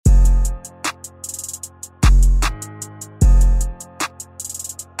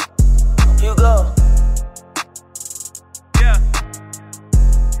you go. Yeah.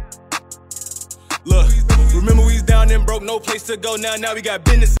 Look, remember we was down and broke, no place to go. Now we got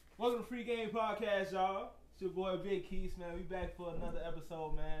business. Welcome to Free Game Podcast, y'all. It's your boy Big Keith, man. We back for another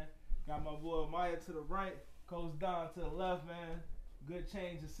episode, man. Got my boy Maya to the right, Coach Don to the left, man. Good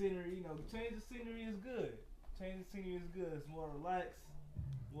change of scenery. You know, change of scenery is good. Change of scenery is good. It's more relaxed,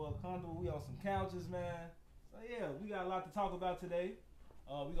 more comfortable. We on some couches, man. So yeah, we got a lot to talk about today.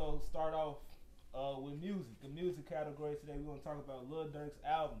 We gonna start off with music. The music category today. We gonna talk about Lil Durk's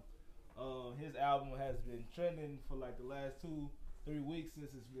album. His album has been trending for like the last 2-3 weeks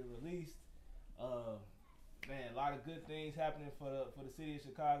since it's been released. Man, a lot of good things happening for the city of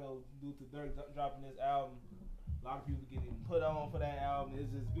Chicago due to Durk dropping this album. A lot of people getting put on for that album.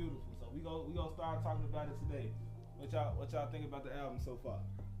 It's just beautiful. So we gonna start talking about it today. What y'all think about the album so far?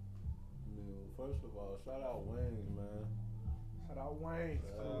 First of all, shout out Wings, man. Shout out Wings.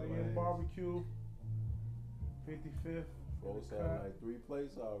 Korean barbecue. 55th. Folks have like 3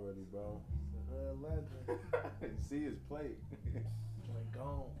 plates already, bro. Legend. You see his plate. Joint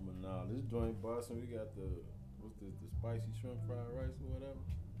gone. But nah, this joint bustin'. We got the spicy shrimp fried rice or whatever.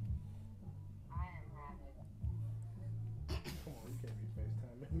 Come on, you can't be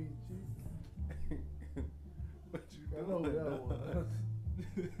FaceTime me, G. What you I know doing? that was.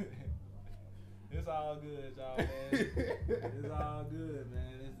 It's all good, y'all, man. It's all good,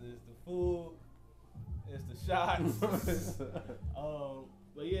 man. It's the food. It's the shots.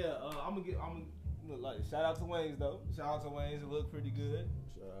 But yeah, like shout out to Wayne's though. Shout out to Wayne's. It looked pretty good.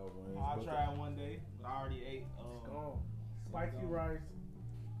 Shout out Wings. I'll try it one day, but I already ate. It's gone. Spicy rice,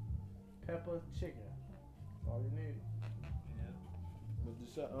 pepper, chicken. That's all you need. Yeah. But the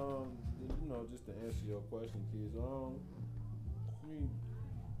shot, you know, just to answer your question, kids. I mean,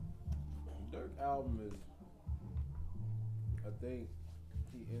 Durk album is, I think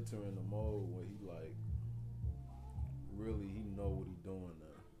he entering the mode where he like really he know what he doing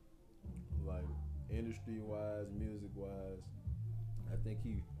now. Like industry wise, music wise, I think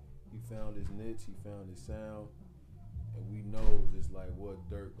he found his niche, he found his sound, and we know just like what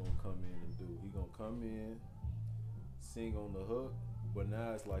Durk gonna come in and do. He gonna come in, sing on the hook, but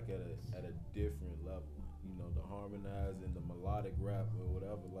now it's like at a different level. You know, the harmonizing, the melodic rap or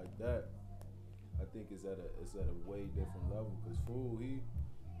whatever like that. I think it's at a way different level because Fool, he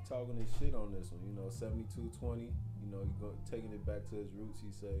talking his shit on this one, you know, 72-20, you know, he taking it back to his roots,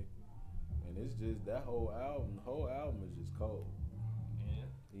 he say. And it's just the whole album is just cold. Yeah.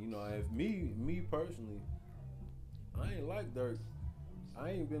 You know, if me personally, I ain't like Durk.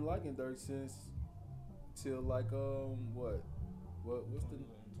 I ain't been liking Durk since till like what's the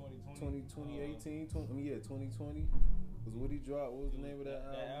 2018? 2020. Was what he dropped? What was the name of that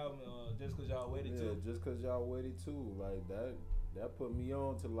album? That album, Just Cause Y'all Waited Too. Yeah, Just Cause Y'all Waited Too. Like that put me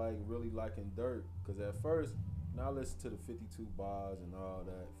on to like really liking Durk. Cause at first, now I listen to the 52 bars and all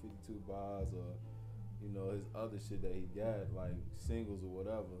that, 52 bars or, you know, his other shit that he got, like singles or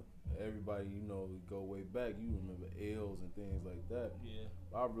whatever. Everybody, you know, go way back. You remember L's and things like that. Yeah.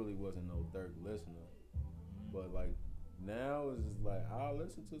 I really wasn't no Durk listener. But like, now it's just like I'll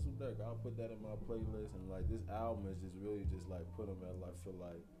listen to some Durk. I'll put that in my playlist, and like this album is just really just like put him at like feel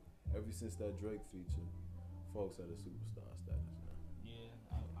like ever since that Drake feature, folks at a superstar status now. Yeah,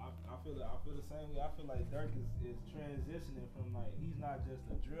 I feel the same way. I feel like Durk is transitioning from like he's not just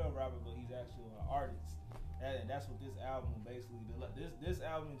a drill rapper, but he's actually an artist. And that's what this album basically this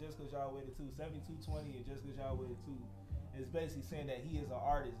album Just Cause Y'all Waited Too, 72-20 and Just Cause Y'all Waited Too. Is basically saying that he is an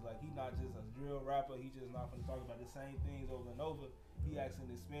artist. Like he's not just a drill rapper. He just not gonna talk about the same things over and over. He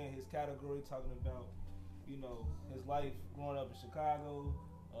actually expand his category, talking about, you know, his life growing up in Chicago,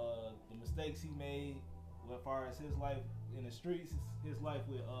 the mistakes he made, as far as his life in the streets, his life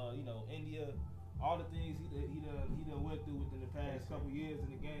with you know, India, all the things he done went through within the past couple years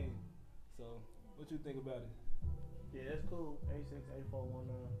in the game. So, what you think about it? Yeah, it's cool.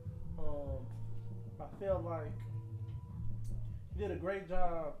 868419. I feel like he did a great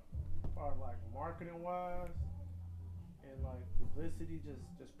job as far as like marketing wise and like publicity, just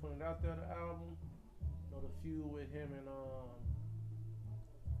putting it out there, the album. You know, the feud with him and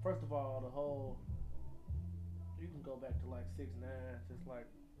first of all, the whole, you can go back to like 6ix9ine, just like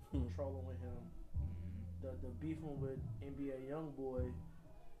trolling with him. The beefing with NBA YoungBoy,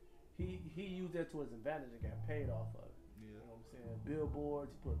 he used that to his advantage and got paid off of it. Yeah. You know what I'm saying?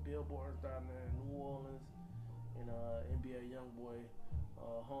 Billboards, he put billboards down there in New Orleans. In NBA YoungBoy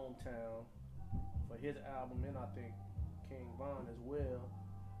hometown for his album, and I think King Von as well.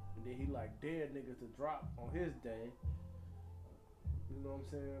 And then he like dared niggas to drop on his day. You know what I'm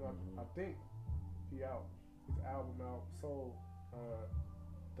saying? I think he out. His album out. So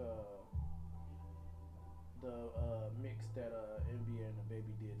the mix that NBA and the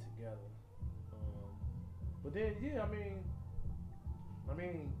Baby did together. But then yeah, I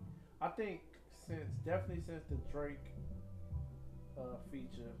mean, I think definitely since the Drake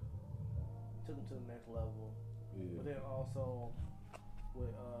feature took him to the next level. Yeah. But then also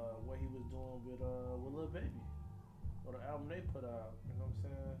with what he was doing with Lil Baby or the album they put out. You know what I'm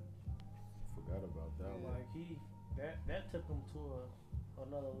saying? Forgot about that one. Like that took him to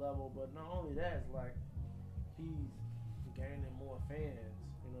another level. But not only that, it's like he's gaining more fans.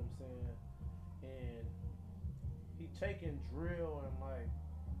 You know what I'm saying? And he taking drill and like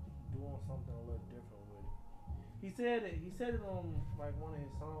doing something a little different with it. He said it on like one of his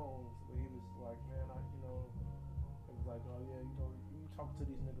songs where he was like, man, it was like, oh yeah, you talk to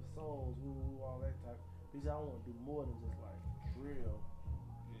these niggas souls, woo, all that type. He said, I want to do more than just like drill.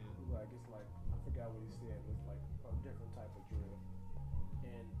 Yeah. It's like I forgot what he said, but it's like a different type of drill,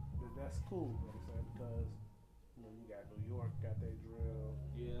 and that's cool. You know what I'm saying? Because you got New York got their drill.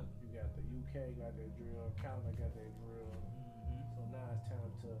 Yeah. You got the UK got their drill. Canada got their drill. Mm-hmm. So now it's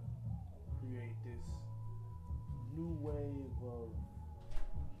time to create this new wave of,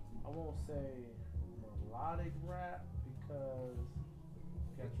 I won't say melodic rap because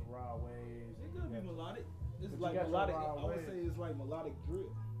you got your raw waves. It could be melodic. It's like melodic. I would say it's like melodic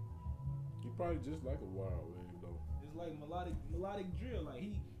drill. You probably just like a wild wave though. It's like melodic drill. Like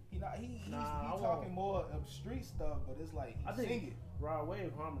he's talking more of street stuff, but it's like he's singing. Raw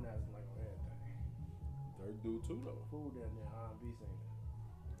wave harmonizing like on everything. Dirk do too though. Who down there R&B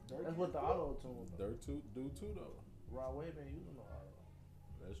singing? That's what the auto tune. Dirk do too though. Raw wave ain't using no auto.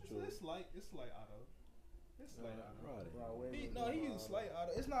 That's true. It's like auto. It's like auto. Raw wave. He used slight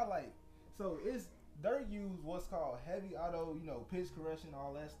auto. It's not like Dirk used what's called heavy auto. Pitch correction,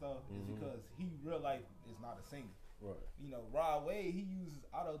 all that stuff. Is because he real life is not a singer. Right. Raw wave, he uses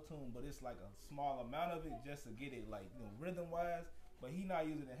auto tune, but it's like a small amount of it just to get it like rhythm wise. But he not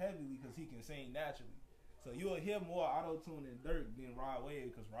using it heavily because he can sing naturally. So you'll hear more auto tune in Dirk than Raw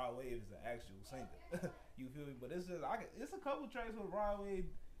Wave because Raw Wave is an actual singer. You feel me? But it's just it's a couple tracks where Raw Wave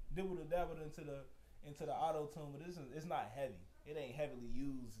dibble dabbled into the auto tune, but it's not heavy. It ain't heavily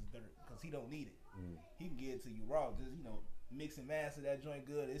used as Dirk because he don't need it. He can get it to you raw. Just mix and master that joint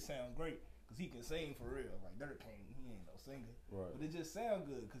good. It sounds great because he can sing for real. Like Dirk can't. He ain't no singer. Right. But it just sound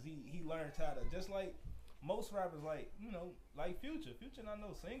good because he learned how to, just like most rappers, like like Future. Future not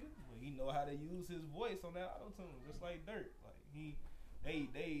no singer, but he know how to use his voice on that auto tune, just like Dirk. Like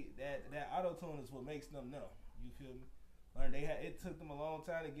that auto tune is what makes them know. You feel me? It took them a long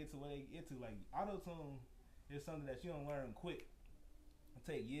time to get to where they get to. Like auto tune is something that you don't learn quick. It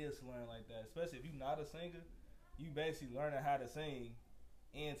take years to learn like that, especially if you're not a singer. You basically learning how to sing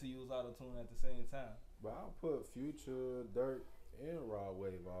and to use auto tune at the same time. But I'll put Future, Dirk, and Raw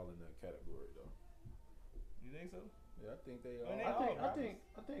Wave all in that category though. You think so? Yeah, I think they all.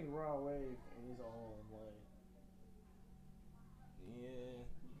 I think Raw Wave in his own lane.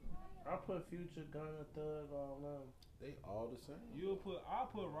 Yeah. I put Future, Gunna, Thug, all them. They all the same. I'll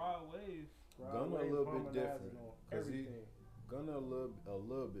put Raw Wave. Gunna a little bit different because Gunna a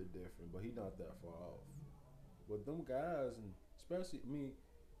little bit different, but he not that far off. But them guys, and especially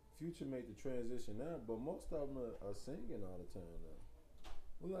Future made the transition now, but most of them are singing all the time now.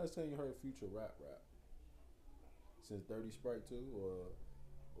 When last time you heard Future rap? Since Dirty Sprite 2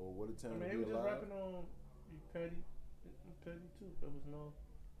 or What a Time to Be Alive? He was just rapping on Petty too. There was no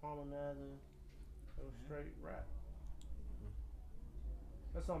harmonizing. It was straight rap.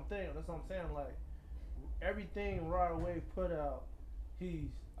 That's what I'm saying. Like everything Raw Wave put out, I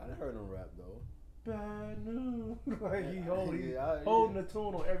done heard him rap though. Bad news. Like he holding the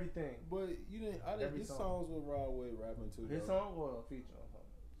tune on everything. But you didn't. His songs with Raw Wave rapping too. His song or a feature on something.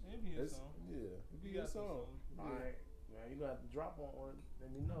 It'd be his song. Yeah, it'd be his song. Alright, man, you got to drop on one.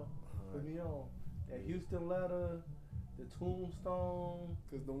 Let me know. Put me on. That Houston Letter, the Tombstone.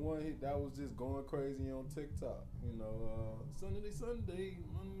 Cause the one that was just going crazy on TikTok. Sunday,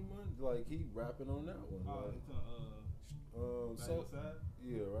 Monday. Like he rapping on that one.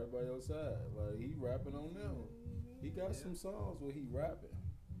 Yeah, right by your side. Like he rapping on that one. He got some songs where he rapping.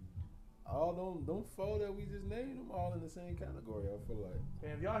 All them four that we just named, them all in the same category. I feel like.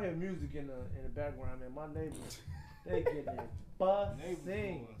 Man, if y'all hear music in the background, man, my neighbors, they getting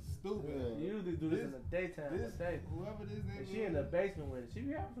buzzing. Stupid. Yeah. You usually do this in the daytime. Whoever this nigga. She in the basement with it. She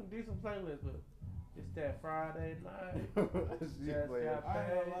be having some decent playlists, but it's that Friday night. I ain't gonna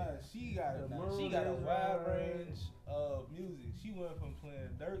lie. She got a wide range of music. She went from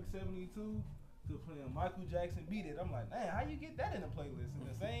playing Dirk 72 to playing Michael Jackson Beat It. I'm like, man, how you get that in the playlist? In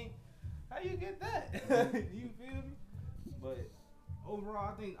the same. How you get that? You feel me? But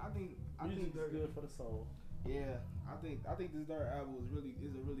overall, I think Dirk is good for the soul. Yeah, I think this Durk album is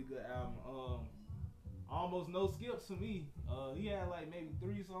a really good album. Almost no skips for me. He had like maybe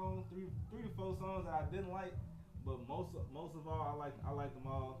three to four songs that I didn't like, but most of all I like them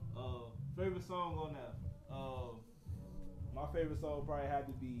all. Favorite song on that? My favorite song probably had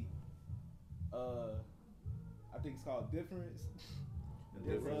to be I think it's called Difference.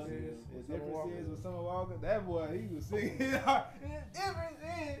 The difference is. The difference is with Summer Walker. That boy, he was singing. The difference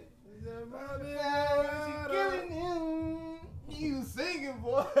is. She killing him. He was singing,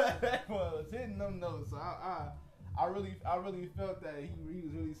 boy. That boy was hitting them notes. So I really felt that he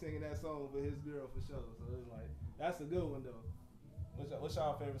was really singing that song for his girl for sure. So it was like that's a good one though. What's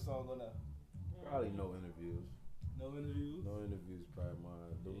y'all favorite song on that? Probably No Interviews. No Interviews. No Interviews, probably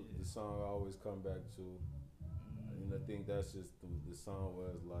mine. The song I always come back to. And I think that's just the song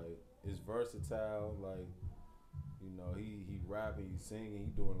was like it's versatile. Like you know, he rapping, he singing,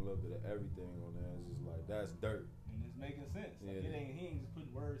 he doing a little bit of everything on there. It's just like that's Durk. And it's making sense. Like Yeah. he ain't just putting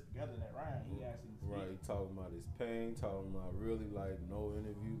words together that rhyme. He actually speaks. Right, he talking about his pain, talking about really like no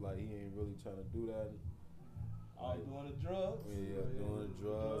interview, like he ain't really trying to do that. All doing the drugs. Yeah, doing the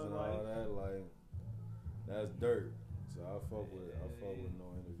drugs and all that. Like that's Durk. So I fuck with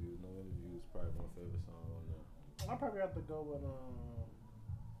No Interview. No Interview is probably my favorite song on there. I probably have to go with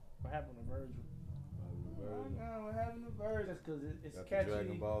What Happened to Virgil. What happened to Virgil? Just because it's Got catchy. the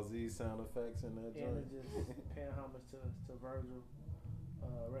Dragon Ball Z sound effects in that And joint. it's just paying homage to Virgil.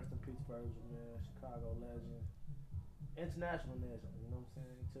 Rest in peace, Virgil, man. Chicago legend. International legend, you know what I'm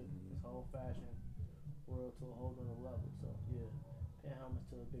saying? He took this whole fashion world to a whole nother level. So, yeah, paying homage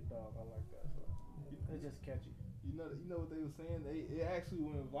to a big dog. I like that. So, it's just catchy. You know what they were saying? It actually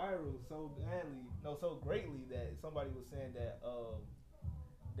went viral so greatly that somebody was saying that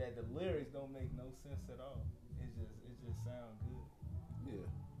that the lyrics don't make no sense at all. It just sound good. Yeah.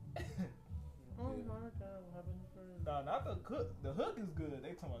 Oh Yeah. my God, what happened to Virgil? No, not the hook. The hook is good.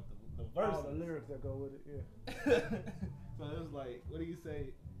 They talking about the verse. Oh, the lyrics that go with it, yeah. So it was like, what do you say?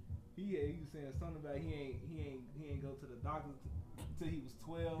 He was saying something about he ain't go to the doctor till he was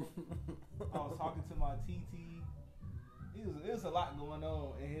 12. I was talking to my TT. It was a lot going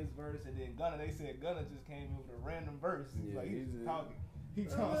on in his verse, and then Gunna, they said Gunna just came in with a random verse. Yeah, Like he he's just- talking. He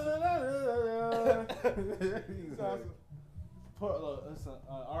talks. It's a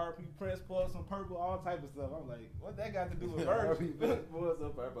RP Prince plus some purple, all type of stuff. I'm like, what that got to do with verse? What's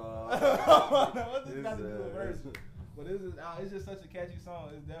up, purple? What this got to do with verse? But it's just such a catchy song.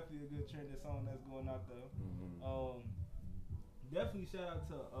 It's definitely a good trending song that's going out there. Mm-hmm. Definitely shout out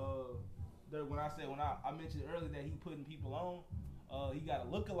to when I mentioned earlier that he putting people on. He got a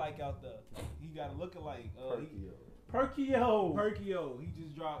lookalike out there. He got a lookalike. Perkio. He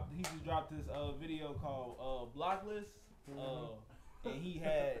just dropped this video called Blocklist. And he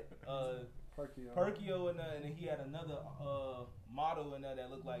had Perkio in there, and then he had another model in there that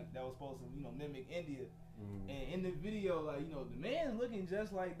looked like that was supposed to mimic India. And in the video, like the man looking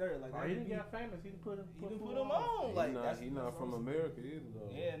just like Durk. Like he didn't get famous. He didn't put him on. Like He's not from America either, though.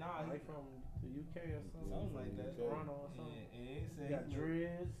 Yeah, nah, he from the UK or something like that. Toronto or something. And it said he got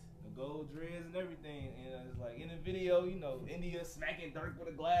dreads. The gold dreads and everything, and it's like in the video, India smacking Durk with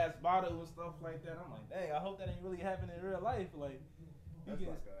a glass bottle and stuff like that. I'm like, dang, I hope that ain't really happening in real life. Like, that's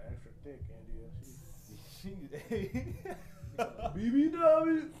like an extra thick India.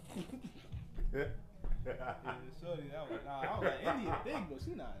 BBW. Yeah, shorty, I was like India thick, but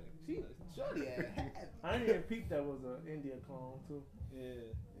she shorty ass. I didn't even peep that was an India clone too.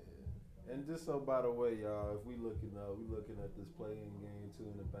 Yeah. And just so by the way, y'all, if we looking at this playing game too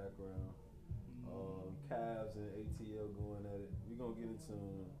in the background, Cavs and ATL going at it. We're gonna get into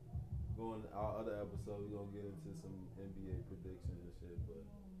our other episode. We're gonna get into some NBA predictions and shit. But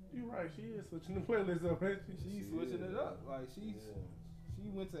you're right, she is switching the playlist up, ain't she? She's switching it up. Like she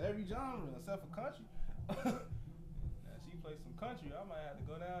went to every genre except for country. Now she plays some country. I might have to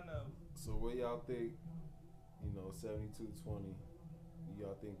go down there. So what y'all think? 7220.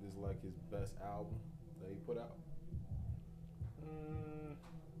 Y'all think this is like his best album that he put out?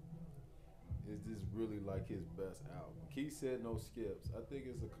 Is this really like his best album? Keith said no skips. I think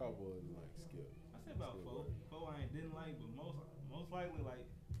it's a couple of like skips. I said about four. Four I didn't like, but most likely like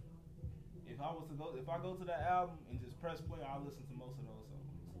if I go to that album and just press play, I'll listen to most of those songs.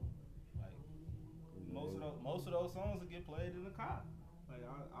 Like most of those songs will get played in the car. Like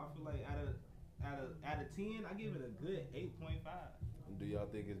I feel like out of 10, I give it a good 8.5. Do y'all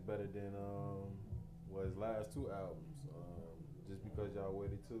think it's better than his last two albums? Just because y'all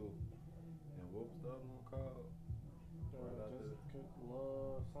waited too. And what was the other one called?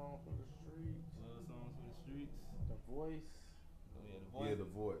 Love Song for the Streets. Love Songs for the Streets. The Voice. Oh yeah, The Voice. Yeah, The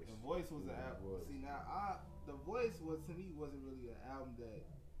Voice. The Voice was the album. See now The Voice was to me wasn't really an album that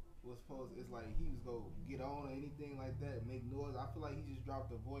was supposed. It's like he was gonna get on or anything like that, make noise. I feel like he just dropped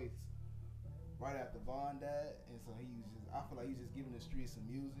The Voice right after Von died, and so he was just. I feel like he's just giving the streets some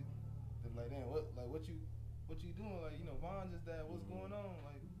music. They're like, damn, what you doing? Like, you know, Von just died. What's going on?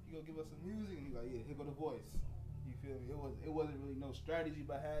 Like, you gonna give us some music? And he's like, yeah, here go The Voice. You feel me? It wasn't really no strategy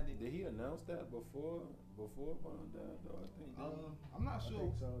behind it. Did he announce that before Von died though? I think. I'm not sure.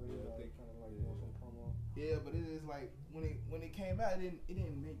 I think so. Yeah, I think kind of like yeah. some promo. Yeah, but it is like when it came out, it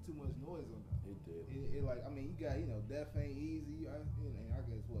didn't make too much noise on that. It did. It like, I mean, you got, you know, Death Ain't Easy. I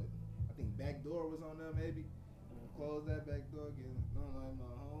guess what, I think Backdoor was on there maybe. Close that back door, get don't like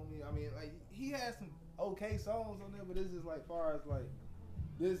my homie. I mean, like, he had some okay songs on there, but this is like far as like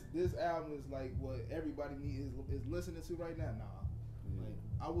this album is like what everybody is listening to right now. Nah, like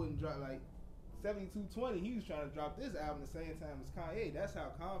I wouldn't drop like 7220. He was trying to drop this album the same time as Kanye. That's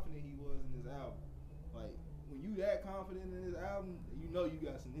how confident he was in this album. Like, when you that confident in this album, you know you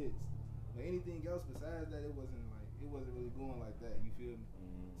got some hits. But anything else besides that, it wasn't really going like that. You feel me?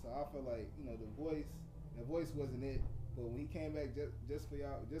 Mm-hmm. So I feel like, you know, the voice wasn't it. But when he came back, just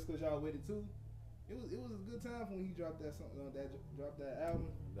cause y'all with it too, it was a good time for when he dropped that song, dropped that album.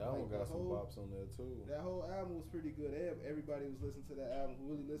 That like, one got some bops on there too. That whole album was pretty good. Everybody was listening to that album.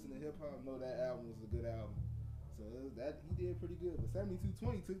 Who really listened to hip hop know that album was a good album. So that he did pretty good. But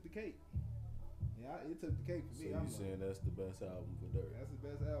 7220 took the cake. Yeah, it took the cake for So me. you saying that's the best album for Durk? That's the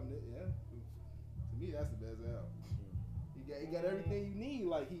best album. Yeah, to me that's the best album. He got everything you need.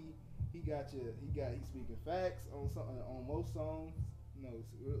 Like he's speaking facts on most songs. You know, it's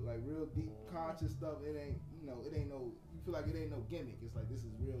like real deep conscious stuff. It ain't no. You feel like it ain't no gimmick. It's like this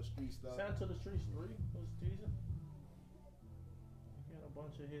is real street stuff. Sound to the Streets 3 was decent. He had a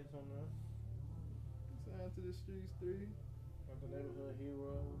bunch of hits on there. Sound to the Streets 3. Like the Neighborhood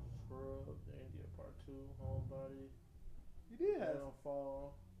Heroes, Scrub, The India Part 2, Homebody. You did have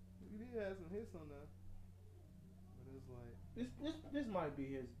Fall. You did have some hits on there. But it's like this might be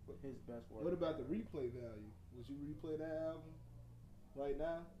his best work. What about the replay value? Would you replay that album right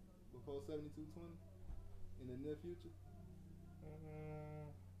now before 7220 in the near future?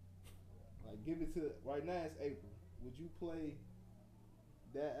 Like, give it to right now. It's April. Would you play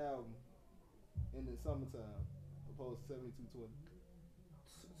that album in the summertime opposed to 7220?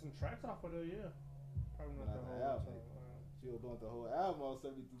 Some tracks off of there, yeah. Probably not the whole album. time. She'll want the whole album on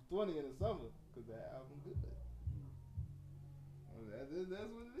 7220 in the summer because that album good. That's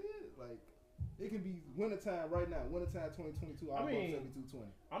what it is. Like, it can be wintertime right now. Wintertime 2022. I mean,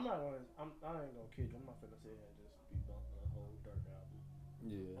 7220. I ain't gonna kid you. I'm not finna sit here and just be bumping the whole Durk album.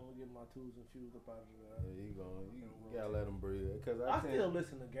 Yeah. I'm gonna get my tools and fused up out of there. Yeah, you gotta let them breathe. Cause I still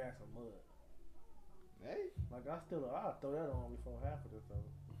listen to Gas and Mud. Hey, like I'll throw that on before half of this though.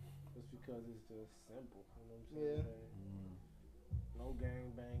 Just because it's just simple. You know what I'm saying? Yeah. No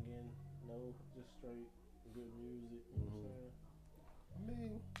gang banging. No, just straight good music. You know what I'm saying? I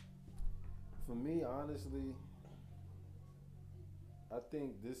mean, for me, honestly, I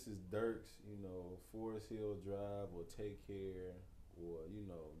think this is Durk's, you know, Forest Hill Drive or Take Care or, you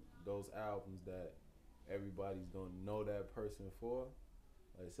know, those albums that everybody's gonna know that person for.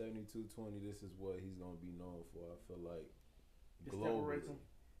 Like 7220, this is what he's gonna be known for. I feel like globally. Separates him.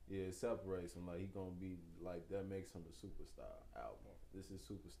 Yeah, it separates him. Like, he gonna be like, that makes him a superstar album. This is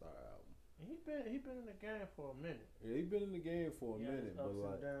superstar album. He been in the game for a minute. Yeah, he been in the game for a minute, but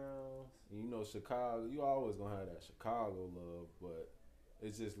like, ups and downs. You know, Chicago, you always gonna have that Chicago love, but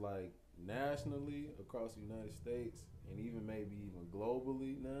it's just like nationally across the United States and even maybe even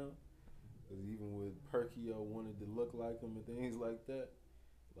globally now, because even with Perkio wanted to look like him and things like that,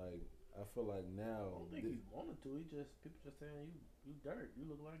 like I feel like now. I don't think he wanted to. People just saying you Durk. You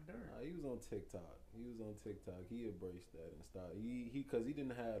look like Durk. Nah, he was on TikTok. He embraced that and started. Because he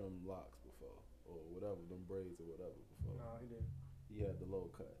didn't have them locks before or whatever, them braids or whatever before. No, he didn't. He had the low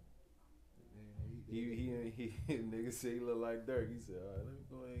cut. He niggas say he look like Durk. He said, all right, let me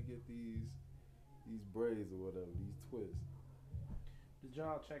go ahead and get these braids or whatever, these twists. Did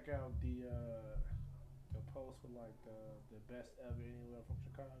y'all check out the post with like the best ever anywhere from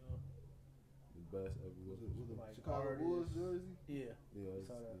Chicago? The best ever was it like Chicago Bulls jersey? Yeah. Yeah, I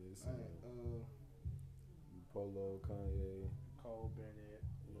saw that. Polo, Kanye, Cole Bennett,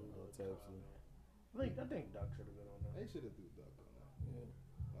 all types of. I think Duck should have been on that. They should have threw Duck on that. Yeah.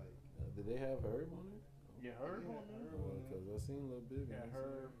 Like, did they have Herb on it? Yeah, Herb on there. Because I seen Lil Big. Yeah,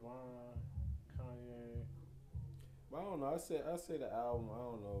 Herb, Von, Kanye. But I don't know. I say the album. I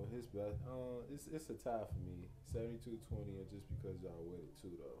don't know his best. It's a tie for me. 7220, and just because y'all with it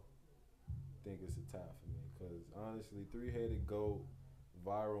too though. I think it's a tie for me because honestly, 3-Headed Goat,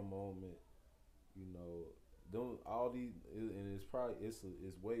 viral moment. You know, them all these, and it's probably it's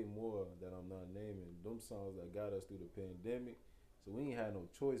way more that I'm not naming. Them songs that got us through the pandemic, so we ain't had no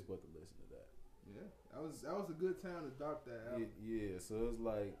choice but to listen to that. Yeah, that was a good time to drop that album. Yeah, so it's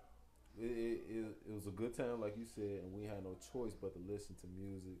like it was a good time, like you said, and we had no choice but to listen to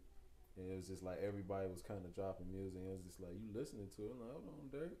music. And it was just like everybody was kind of dropping music. And it was just like, you listening to it? I'm like, hold on,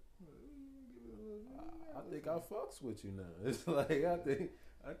 Dirk. I think I fucks with you now. It's like I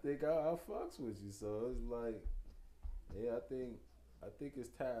think I fucks with you. So it's like, yeah, I think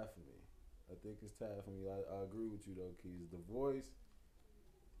it's time for me. I think it's time for me. I agree with you though, Keys. The voice,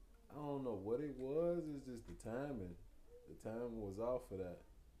 I don't know what it was. It's just the timing. The timing was off for that.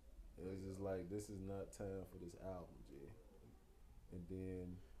 It was just like, this is not time for this album, G. And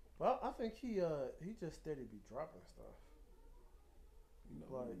then. Well, I think he just steady be dropping stuff. You know,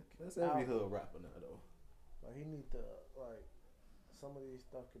 like that's every hood rapper now though. Like he need to like some of these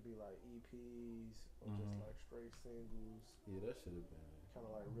stuff could be like EPs or just like straight singles. Yeah, that should have been kind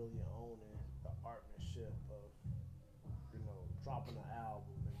of like really owning the artmanship of dropping an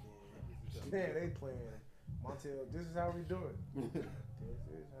album and then they playing Montel. This is how we do it. This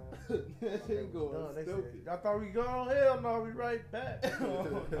is how. That shit going They stupid. said, y'all thought we gone? Hell no, we right back. She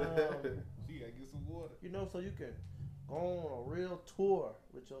gotta get some water. So you can go on a real tour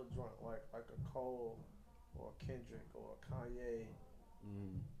with your joint, like a Cole or a Kendrick or a Kanye,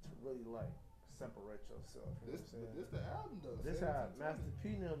 to really like separate yourself. You know what I'm saying? This the album though. This how Master P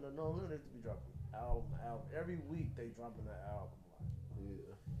and them No Limit to be dropping album. Every week they dropping that album. Like,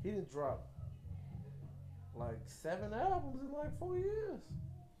 yeah. He didn't drop like 7 albums in like 4 years.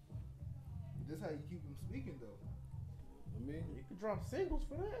 This how you keep them speaking though. I mean, You could drop singles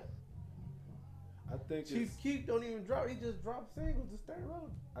for that. I think Chief Keef don't even drop. He just drops singles to stay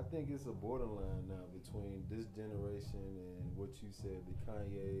relevant. I think it's a borderline now between this generation and what you said, the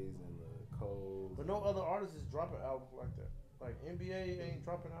Kanyes and the Coles. But no other artist is dropping albums like that. Like NBA ain't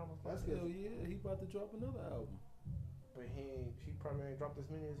dropping albums like that. Hell yeah, he about to drop another album. But he probably ain't dropped as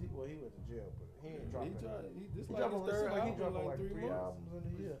many as he went to jail, but he ain't dropping. This He like his third album he dropping like 3 months. albums in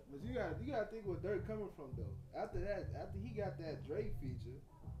a year. But you gotta think where Durk coming from though. After he got that Drake feature,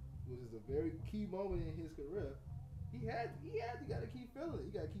 which is a very key moment in his career, you gotta keep feeling it.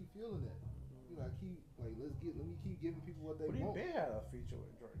 You gotta keep feeling that. You gotta keep like let me keep giving people what they But he want. been had a feature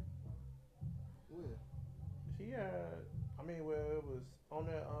with Drake. Where? He had, where it was on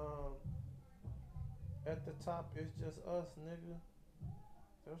that at the top. It's just us, nigga.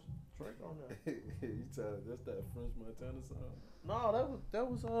 There's Drake on there. That's that French Montana song. No,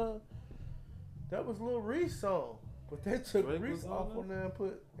 that was Lil Reese song, but they took Drake Reese was off on on there and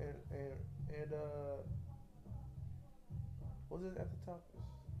put and was it at the top?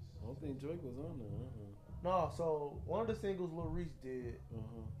 I don't think Drake was on there. No, so one of the singles Lil Reese did,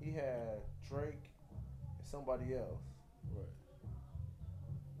 he had Drake and somebody else. Right.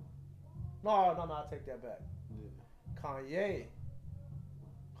 No, I take that back. Yeah. Kanye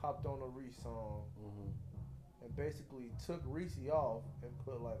hopped on a Reese song and basically took Reese off and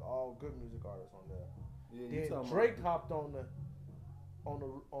put like all good music artists on there. Yeah, Then Drake hopped on the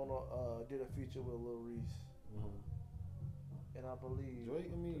did a feature with Lil Reese. And I believe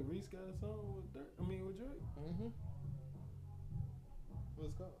Reese got a song with Dirk. With Drake. What's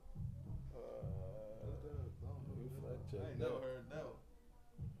it called? I ain't never heard that one.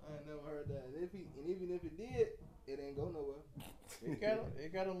 I ain't never heard that. And even if it did, it ain't go nowhere.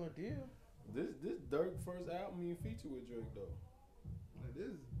 It got him a deal. This Dirk first album he featured with Drake though. Like,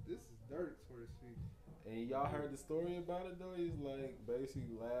 this is Durk's first feature. And y'all heard the story about it though. He's like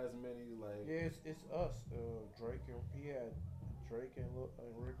basically last minute. He's like, yeah, it's us. Drake and he had Drake and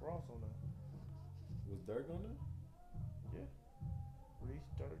Rick Ross on there. Was Dirk on there? Yeah, Reese,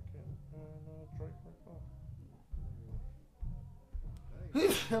 Dirk, and Drake, Rick Ross.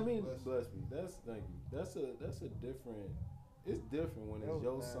 Bless me. Thank you. That's a different. It's different when it's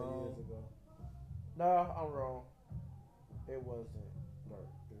your song. Years ago. Nah, I'm wrong. It wasn't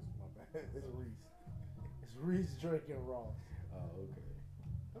Dirk. It's my bad. It's Reese. It's Reese, Drake, and Ross. Oh, okay.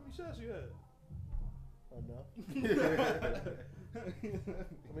 How many shots you had? Enough.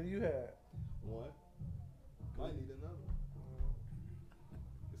 You had one. Might need another one.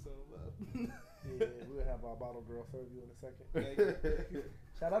 Get some left. Yeah, we'll have our bottle girl serve you in a second.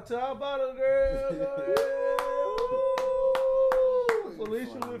 Shout out to our bottle girl.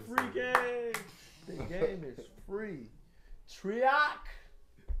 Felicia with free game. The game is free. Triac.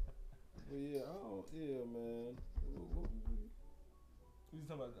 Well, yeah, man. You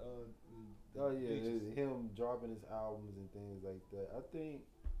talking about him dropping his albums and things like that. I think,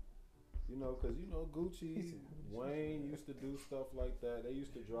 because Gucci, Wayne used to do stuff like that. They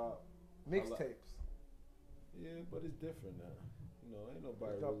used to drop mixtapes. Yeah, but it's different now. You know, ain't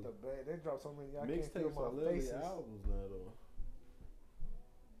nobody They dropped so many. I can't feel mixtapes my are literally faces. albums now, though.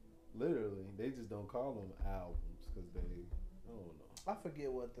 Literally, they just don't call them albums because I don't know. I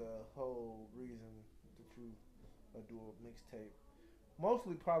forget what the whole reason that you do a mixtape.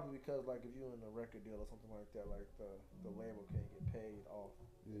 Mostly probably because like if you're in a record deal or something like that, like the label can't get paid off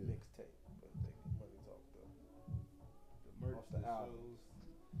the mixtape, but they get money off the merch, off the album.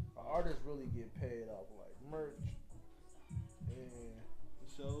 Artists really get paid off like merch and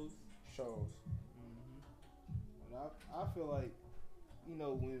shows. And I feel like, you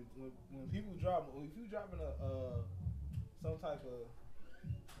know, when people if you dropping some type of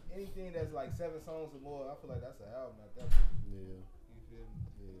anything that's like 7 songs or more, I feel like that's an album at that point. Yeah. You feel me?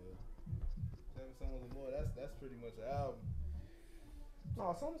 Yeah. 7 songs or more, that's pretty much an album.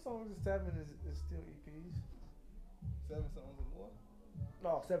 No, some songs is 7 is still EPs. 7 songs or more?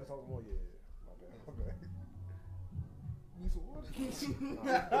 No, 7 songs more. Yeah. My bad. Need some water?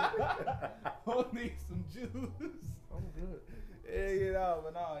 I need some juice. I'm good.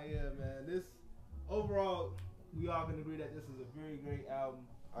 But man. This overall, we all can agree that this is a very great album.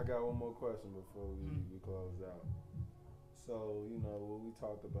 I got one more question before we close out. So, you know, when we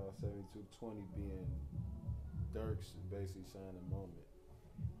talked about 7220 being Durk's basically shining moment,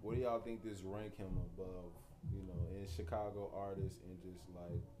 what do y'all think this rank him above, you know, in Chicago artists and just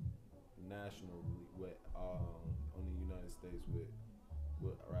like nationally with on the United States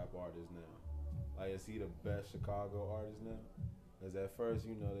with rap artists now? Like, is he the best Chicago artist now? Because at first,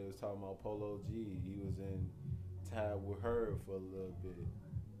 you know, they was talking about Polo G. He was in tied with her for a little bit.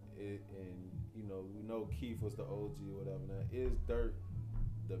 And, you know, we know Keith was the OG or whatever. Now, is Durk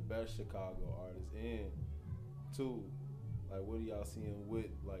the best Chicago artist? And, two, like, what are y'all seeing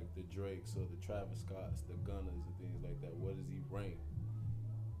with, like, the Drakes or the Travis Scotts, the Gunners and things like that? What does he rank?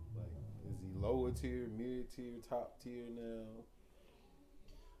 Like, is he lower tier, mid tier, top tier now?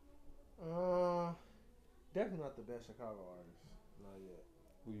 Definitely not the best Chicago artist. Not yet.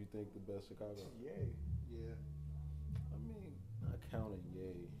 Who you think the best Chicago? Ye. Yeah. I mean, not counting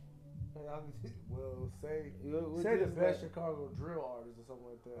Ye. Well, say the the best Chicago drill artist or something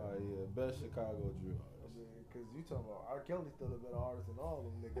like that. Oh yeah, best Chicago drill artist. Because you talking about R. Kelly's still a better artist than all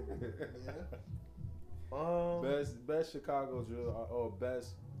of them niggas. Best Chicago drill or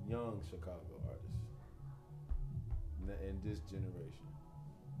best young Chicago artist in this generation.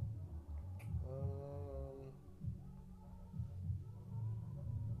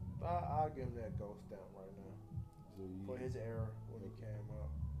 I'll give him that ghost down right now for his era when he came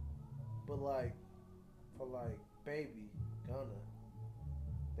out. But like for like Baby Gunna,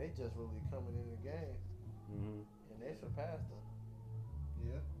 they just really coming in the game, and they surpassed him.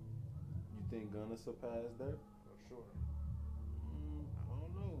 Yeah. You think Gunna surpassed Durk? For sure. I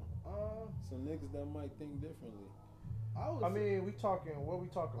don't know. Some niggas that might think differently. What we talking?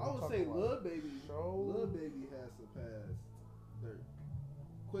 I would say Lil Baby has surpassed Durk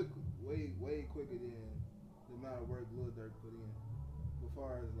quickly, way quicker than the amount of work Lil Durk put in. As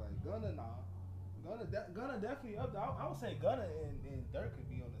far as like Gunna, Gunna definitely up there. I would say Gunna and Durk could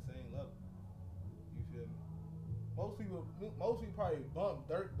be on the same level. You feel me? Most people probably bump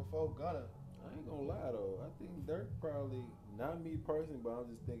Durk before Gunna. I ain't gonna lie though. I think Durk probably, not me personally, but I'm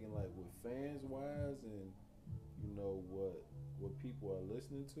just thinking like with fans wise and you know what people are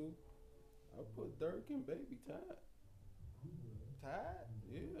listening to. I put Durk and Baby tied. Tied?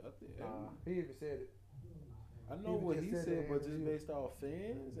 Yeah, I think. He even said it. I know what he said, but just based off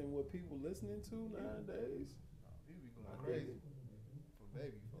fans and what people listening to nowadays. He be going crazy for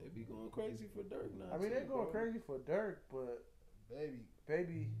Baby. They be going crazy for Durk now. I mean, they're going crazy for Durk, but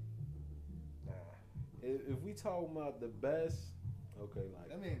Baby. Nah. If we talking about the best, okay,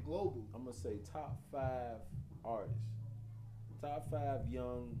 like I mean global. I'm gonna say top 5 artists, top 5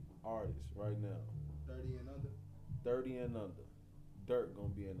 young artists right now. 30 and under. 30 and under. Durk gonna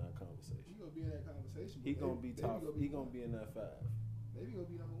be in that conversation. He gonna be in that conversation. He gonna be top. He gonna be in that 5. Maybe gonna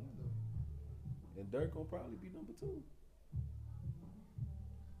be number 1 though. And Durk gonna probably be number 2.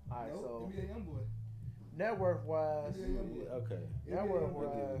 Alright, so NBA YoungBoy. Net worth wise, okay. Net worth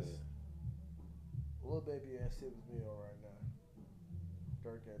wise, Lil Baby at $6 million right now.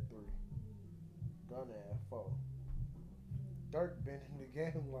 Durk at 3. Gunna at 4. Durk been in the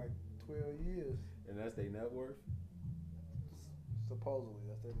game like 12 years. And that's their net worth? Supposedly,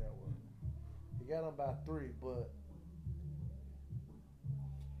 that's their net worth. He got him by 3, but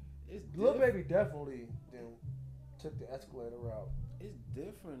Lil Baby definitely then took the escalator route. It's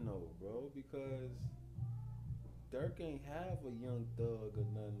different though, bro, because Durk ain't have a Young Thug or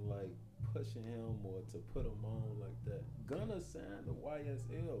nothing like pushing him or to put him on like that. Gunna signed the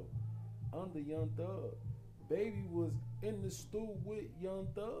YSL under Young Thug. Baby was in the stool with Young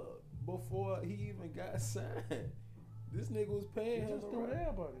Thug before he even got signed. This nigga was He paying him. just threw with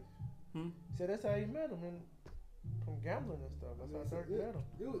everybody. Said that's how he met him, and from gambling and stuff. That's how Durk met him.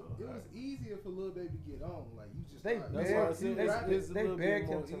 It was easier for Lil Baby to get on. Like you just They start- That's why I said it's a they little bit begged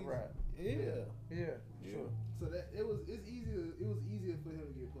him more to easy. rap. Yeah. Sure. so that it was easier for him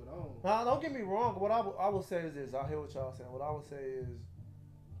to get put on. Now, don't get me wrong. What I will say is this. I hear what y'all saying. What I would say is,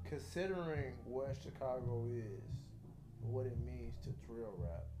 considering where Chicago is, what it means to drill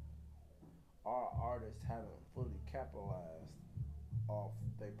rap, our artists haven't fully capitalized off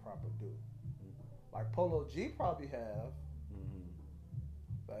they proper due. Like Polo G probably have,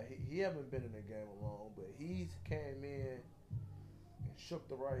 but he haven't been in the game long. But he's came in and shook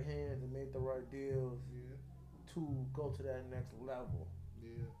the right hands and made the right deals Yeah, to go to that next level. yeah.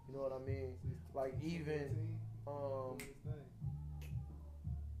 You know what I mean? Like even 15, doing his thing.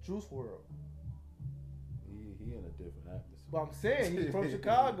 Juice World. He in a different atmosphere. But I'm saying he's from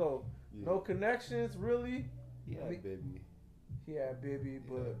Chicago. Yeah. No connections really. He had I mean, Baby. He had Bibby,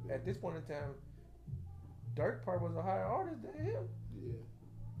 but had Bibby. at this point in time, Durk probably was a higher artist than him. Yeah.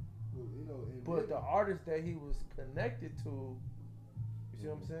 Well, you know, and But the Biggie- artist that he was connected to, you see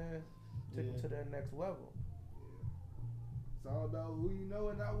what I'm saying? Took him Yeah. to that next level. It's all about who you know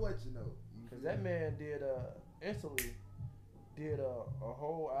and not what you know. Cause that man did instantly did a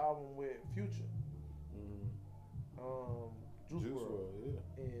whole album with Future, Juice Juice WRLD, WRLD,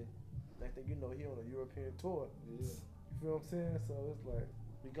 yeah. and next thing you know, he on a European tour. Yeah. You feel what I'm saying? So it's like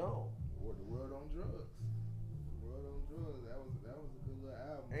we gone. The World on Drugs. The World on Drugs. That was a good little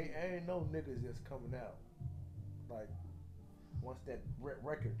album. Ain't no niggas just coming out. Like once that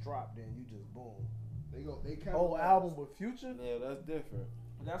record dropped, then you just boom. They kind Whole album with Future. Yeah, that's different.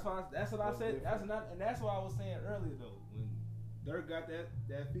 That's what I That's said. That's different. not, and that's what I was saying earlier though. When Durk got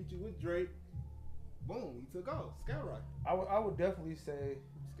that feature with Drake, boom, he took off, skyrocket, I would definitely say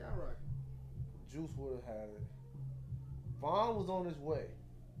skyrocket. Juice would have had it. Vaughn was on his way.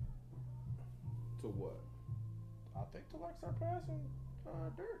 To what? I think to like surpassing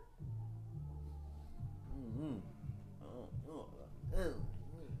Durk.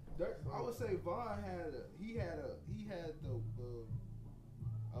 Dirk, I would say Vaughn had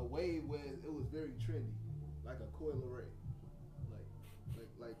a wave where it was very trendy, like a Coi Leray,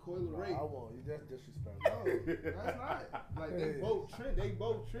 like Coi Leray. I won't. That's disrespectful. No, that's not. Like they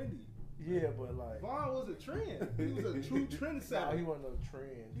both trendy. Yeah, but like Vaughn was a trend. He was a true no, trendsetter. he wasn't a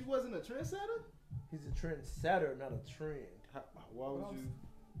trend. He wasn't a trendsetter. He's a trendsetter, not a trend. Why would you?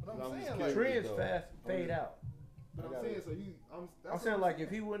 But I'm I'm just saying curious. like, Trends though. fast fade out. but I I'm gotta- saying so you. I'm That's saying what like if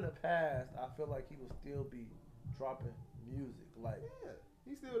he wouldn't have passed, I feel like he would still be dropping music. Like Yeah,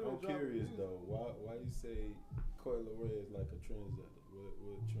 he still. would've I'm been dropping curious music. though. Why you say Coi Leray is like a trendsetter?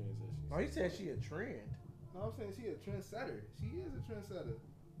 What trends that she? no, he said she a trend. No, I'm saying she a trendsetter. She is a trendsetter.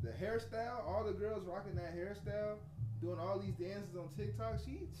 The hairstyle, all the girls rocking that hairstyle, doing all these dances on TikTok.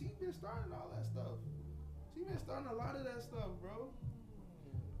 She been starting all that stuff. She been starting a lot of that stuff, bro.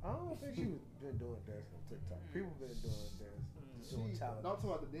 I don't think she was been doing dance on TikTok. People been doing dance, doing She, talent. no, I'm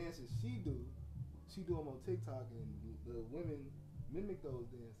talking about the dances she do. She do them on TikTok, and the women mimic those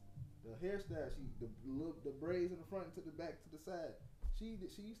dances. The hairstyle, the braids in the front to the back to the side. She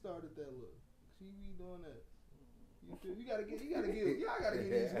started that look. She be doing that. You feel? Y'all gotta give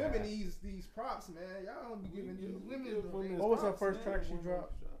these women these props, man. Y'all don't be giving these women. What was her first man. track she One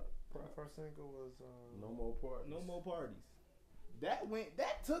dropped? more Her first single was No more parties. no more parties.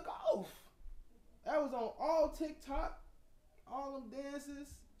 That took off. That was on all TikTok, all them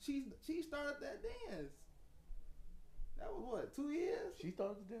dances. She started that dance. That was what, 2 years? She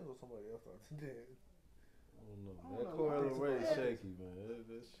started to dance or somebody else started to dance. I don't know. I don't That know. Coi Leray is Yeah. shaky, man.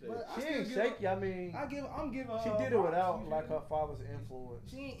 That's shaky. But I She still ain't give her- shaky. I mean, I'm giving her. she did it props. without You like feel her father's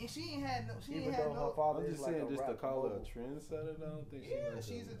influence. me? She ain't had no. She Even ain't had though her no. father I'm is just like saying, a just to rap call her a mogul. trendsetter, I don't think Yeah, she's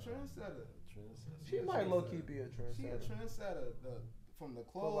she's a trendsetter. trendsetter. She a might low key trendsetter. be a She a trendsetter. trendsetter. From the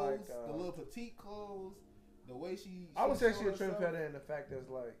For clothes, like, the little petite clothes, the way she. I would say show she a herself. trendsetter in the fact that's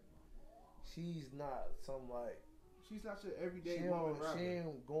like she's not some like She's not your everyday she woman don't rapper. she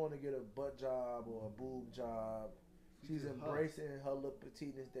ain't going to get a butt job or a boob job. She's just embracing her little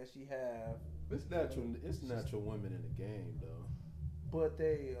petiteness that she have, It's natural. It's natural women in the game, though. but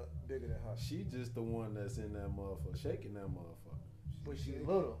they bigger than her. She just the one that's in that motherfucker, shaking that motherfucker. But she shaking.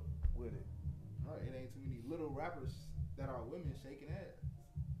 little with it. Right, it ain't too many little rappers that are women shaking ass.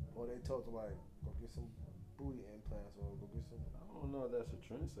 Or they told her like go get some booty implants or go get some. I don't know if that's a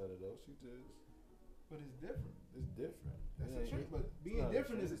trendsetter though. She just, But it's different. it's different. That's It a ain't- trend. But it's being not a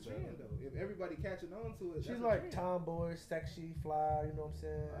different is a trendsetter. trend, though. If everybody catching on to it, She's that's a like trend. tomboy, sexy, fly. You know what I'm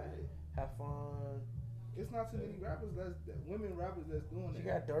saying? Right. Have fun. It's not too many rappers women rappers that's doing She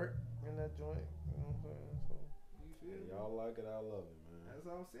that. got Durk in that joint. You know what I'm saying? So. You feel me? Y'all like it, I love it, man. That's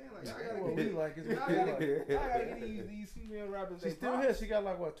what I'm saying. Like Yeah, y'all gotta what get we like is what y'all we gotta, like. y'all gotta get these female rappers. She's they still props. here. She got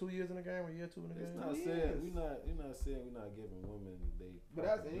like what 2 years in the game, or year 2 in the It's game. not Yes. saying we're not saying we're not giving women they But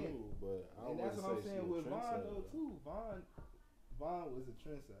that's proper it. due, but I And that's wouldn't what I'm say saying she a with Von trendsetter. though too. Von was a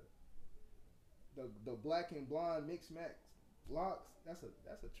trendsetter. The black and blonde mixed max locks. That's a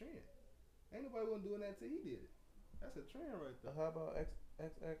trend. Ain't nobody wasn't doing that till he did it. That's a trend right there. How about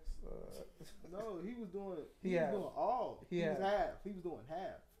XX? No, he was doing. He was half. doing all. He He was half. half. He was doing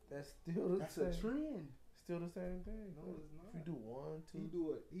half. That's still the That's same. a trend. Still the same thing. No, it's not. If you do 1, 2, He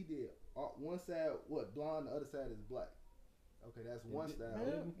do it. He did one side blonde, the other side is black. Okay, that's one style. man,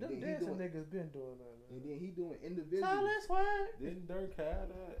 And them then he dancing doing, niggas been doing that, and man. then he doing individual. Silence word. Didn't Dirk had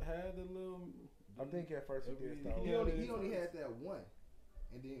the little? I think at first he did start. He Yeah, only it is. had that one,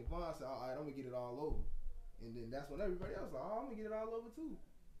 and then Von said, "All right, I'm gonna get it all over." And then that's when everybody else like, "Oh, I'm gonna get it all over too."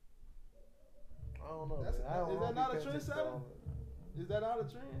 I don't know. That's- Man. I don't is know that not a if he trendsetter? thinks all that. Is that out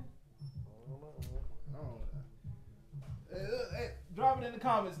of trend? I don't know, man. I don't know. Hey, drop it in the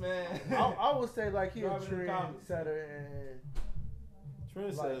comments, man. I would say like he a Drop it in the comments. trendsetter and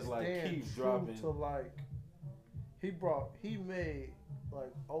Trendsetters like staying keep true dropping. to like he made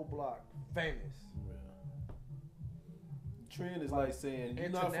like O Block famous. Trend is Like, like saying you're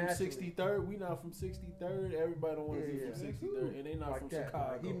not from internationally. 63rd, we not from 63rd. Everybody don't want to Yeah, be yeah. from 63rd, and they not Like from that.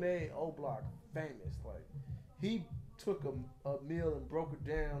 Chicago. Like, he made O Block famous. Like he took a meal and broke it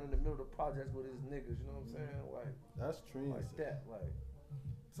down in the middle of the projects with his niggas. You know what I'm saying? That's trend. Like that. Like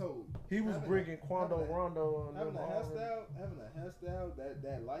So he was having bringing Quando having a- Rondo and having them a all. hairstyle,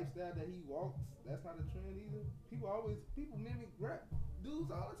 that lifestyle that he walks, that's not a trend either. People mimic rap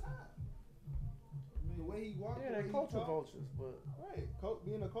dudes all the time. The way he walks, Yeah, the they way he culture talk. vultures, but Right,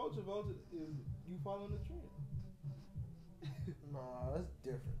 being a culture vulture is you following the trend. nah, that's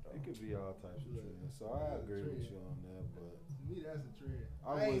different though. It could be all types of Look, trends. So I that's a agree with trend. you on that, but To me, that's a trend.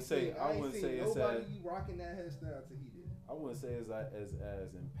 I wouldn't say it's nobody as rocking that hairstyle till he did. I wouldn't say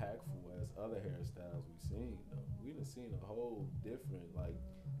as impactful as other hairstyles we've seen though. We done seen a whole different like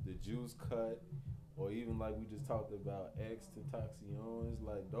the juice cut, or even like we just talked about X Tentaciones.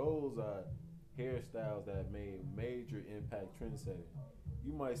 Like those are hairstyles that made major impact trendsetting.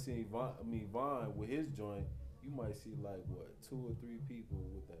 You might see Von with his joint. You might see like what 2 or 3 people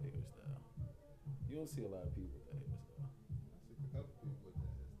with that hairstyle. You don't see a lot of people with that hairstyle. I see a couple people with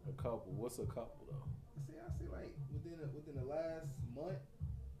that hairstyle. A couple. What's a couple though? I see like within the last month,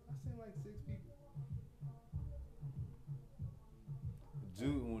 I seen like 6 people.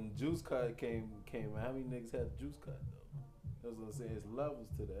 When Juice Cut came out, how many niggas had Juice Cut though? That's what I'm saying. It's levels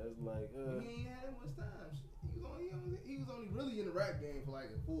to that. It's like He ain't had that much time. He was only really in the rap game for like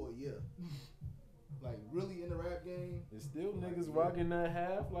a full year. Like really in the rap game. it's still Like, niggas yeah. rocking that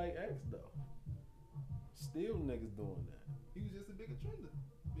half like X though. Still niggas doing that. He was just a bigger trender.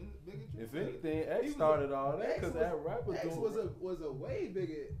 Bigger trender. If anything, He X was started all that X because was- that rapper X doing. was a way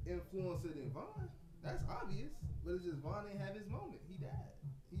bigger influencer than Von. That's obvious. But it's just Von didn't have his moment. He died.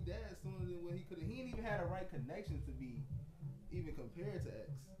 He died sooner than what he could have. He didn't even have the right connections to be even compared to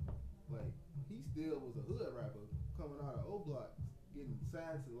X. Like he still was a hood rapper coming out of O Block, getting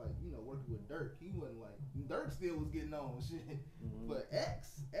signed to like working with Durk. He wasn't like Durk still was getting on shit. Mhm. But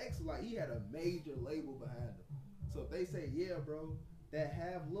X like he had a major label behind him. So if they say, yeah, bro, that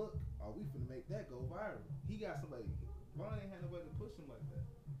half look, oh, we finna make that go viral. He got somebody. Von ain't had nobody to push him like that.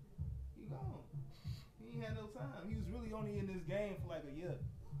 He gone. He ain't had no time. He was really only in this game for like a year,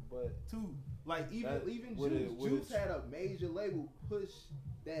 But 2. Like even with Juice, with Juice had a major label push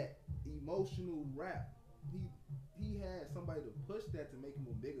that emotional rap. He had somebody to push that to make him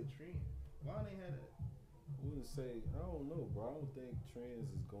a bigger trend. Von ain't had that. I wouldn't say, I don't know, bro. I don't think trends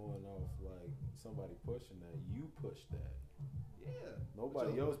is going off like somebody pushing that. You push that. Yeah.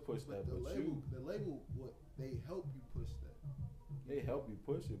 Nobody else pushed that the but label, you. The label, they help you push that. They help you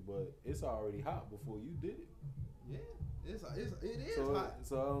push it, but it's already hot before you did it. Yeah, it is So, hot.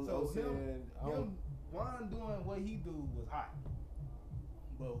 so I'm So saying, I don't, Von doing what he do was hot.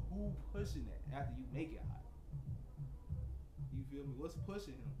 But who pushing it after you make it hot? You feel me? What's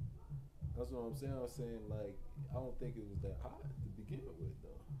pushing him? that's what I'm saying. I'm saying like I don't think it was that hot to begin with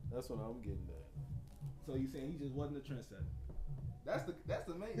though. That's what I'm getting at. So you saying he just wasn't a trendsetter? That's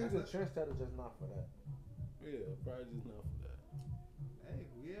the main. He's a That's trendsetter, just not for that. Yeah, probably just not for that. hey,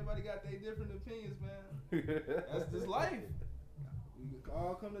 everybody got their different opinions, man. That's just life. We could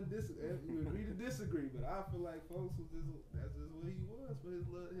all come to we agree to disagree, but I feel like folks that's just what he was for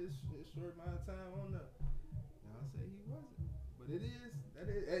his short amount of time on there. Y'all say he wasn't, But it is. That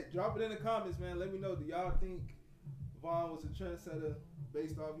is. Hey, drop it in the comments, man. Let me know. Do y'all think Vaughn was a trendsetter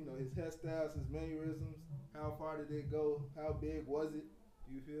based off, you know, his hairstyles, his mannerisms? How far did it go? How big was it?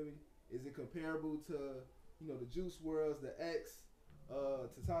 You feel me? Is it comparable to, you know, the Juice WRLDs, the X,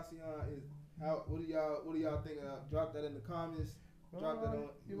 Tentacion? What do y'all think? Drop that in the comments. Drop that on.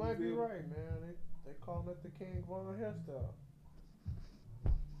 You might be right, man. They calling it the King Von hairstyle.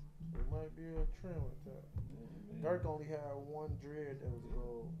 It might be a trend with that. Durk only had one dread that was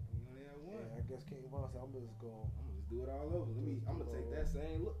gold. You only had one. Yeah, I guess King Von said, I'm just going. I'm gonna just do it all over. I'm gonna take that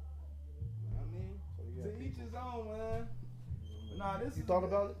same look. You know what I mean? So you To each his own, man. But nah, this You is thought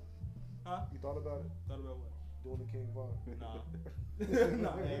good. about it? Huh? You thought about it? Thought about what? Doing the King Von? Nah.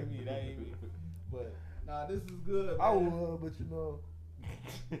 Nah, that ain't me. That ain't me. But Nah, this is good, man. I would, but you know,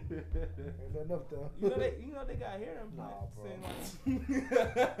 ain't nothing up there. You know they got hair implants. Nah, bro.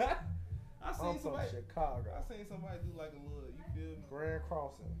 I I'm seen from somebody. Chicago. I seen somebody do like a little. You feel me? Grand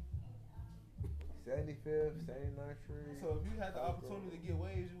Crossing. 75th, 79th Street. So if you had the opportunity to get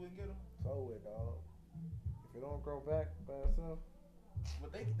waves, you wouldn't get them. So it, dog. If it don't grow back by itself,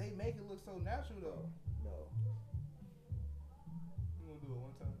 But they make it look so natural though. no. You gonna do it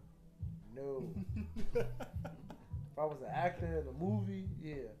one time? No. If I was an actor in a movie,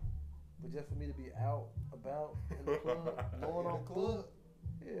 yeah. But just for me to be out about in the club, knowing I'm cool,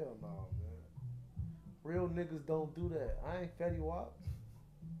 hell no, man. Real niggas don't do that. I ain't Fetty Wap.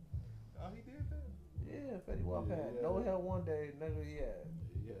 Oh, he did that. Yeah, Fetty Wap had no hair one day, nigga. He had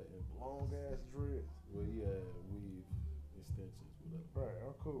long ass dreads. Well, he had weave extensions, whatever. Right,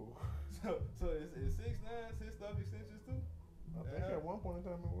 I'm cool. So it's 6ix9ine, his stuff extensions too. I think at one point in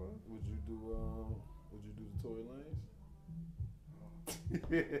time it was. Would you do the Tory Lanez?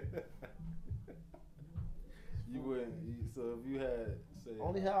 You wouldn't. So if you had, say,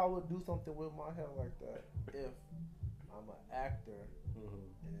 Only how I would do something with my hair like that if I'm an actor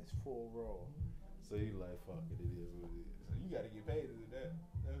and it's full role. So you like, fuck it, it is what it is. So you gotta get paid to do that.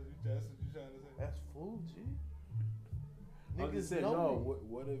 That's what you're trying to say. That's food, G. I'm just saying, know no. me.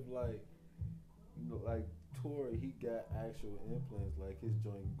 What if like, you know, like Tory, he got actual implants, like his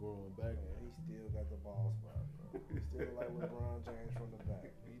joint growing back. Man, he still got the ball spot, bro. He still like LeBron James from the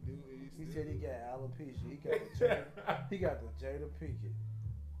back. He said he got alopecia. He got the Jada Pinkett.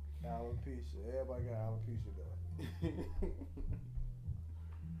 Alopecia. Everybody got alopecia though.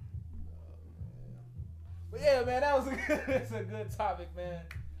 But yeah, man, that was it's a good topic, man.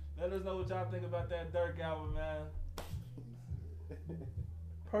 Let us know what y'all think about that Durk album, man.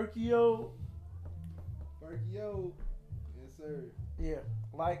 Perkio. Yes, sir. Yeah.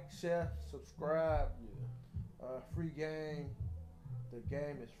 Like, share, subscribe. Free game. The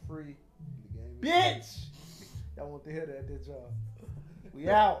game is free. The game is Bitch! Y'all want to hear that, did y'all? We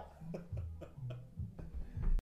out.